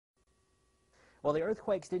Well, the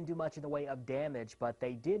earthquakes didn't do much in the way of damage, but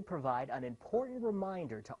they did provide an important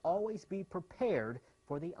reminder to always be prepared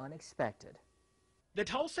for the unexpected. The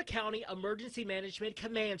Tulsa County Emergency Management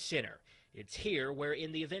Command Center. It's here where,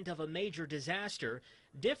 in the event of a major disaster,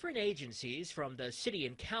 different agencies from the city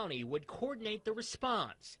and county would coordinate the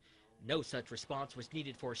response. No such response was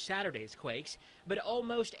needed for Saturday's quakes, but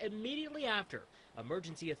almost immediately after,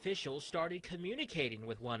 emergency officials started communicating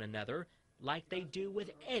with one another like they do with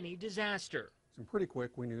any disaster. And pretty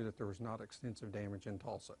quick, we knew that there was not extensive damage in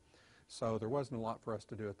Tulsa. So there wasn't a lot for us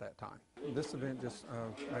to do at that time. This event just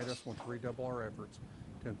made us want to redouble our efforts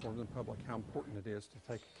to inform the public how important it is to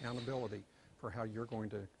take accountability for how you're going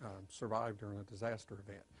to survive during a disaster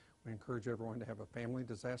event. We encourage everyone to have a family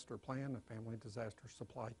disaster plan, a family disaster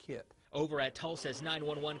supply kit. Over at Tulsa's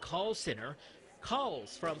 911 call center,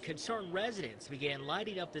 calls from concerned residents began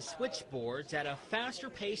lighting up the switchboards at a faster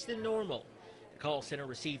pace than normal. The call center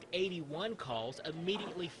received 81 calls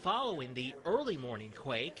immediately following the early morning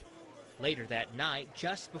quake. Later that night,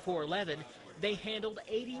 just before 11, they handled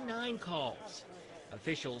 89 calls.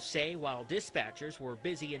 Officials say while dispatchers were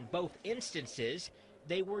busy in both instances,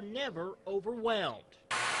 they were never overwhelmed.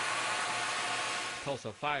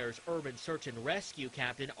 Tulsa Fire's Urban Search and Rescue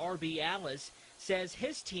Captain R.B. Alice says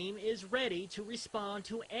his team is ready to respond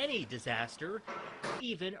to any disaster,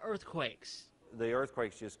 even earthquakes. The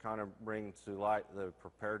earthquakes just kind of bring to light the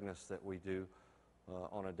preparedness that we do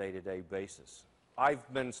on a day-to-day basis.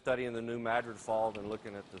 I've been studying the new Madrid Fault and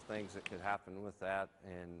looking at the things that could happen with that,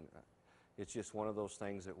 and it's just one of those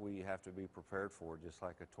things that we have to be prepared for, just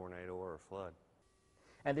like a tornado or a flood.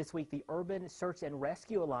 And this week, the Urban Search and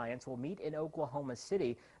Rescue Alliance will meet in Oklahoma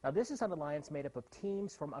City. Now, this is an alliance made up of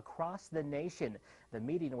teams from across the nation. The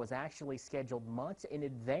meeting was actually scheduled months in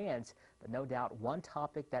advance, but no doubt one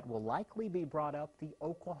topic that will likely be brought up, the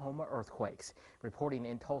Oklahoma earthquakes. Reporting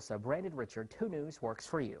in Tulsa, Brandon Richard, 2 News Works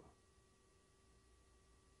for You.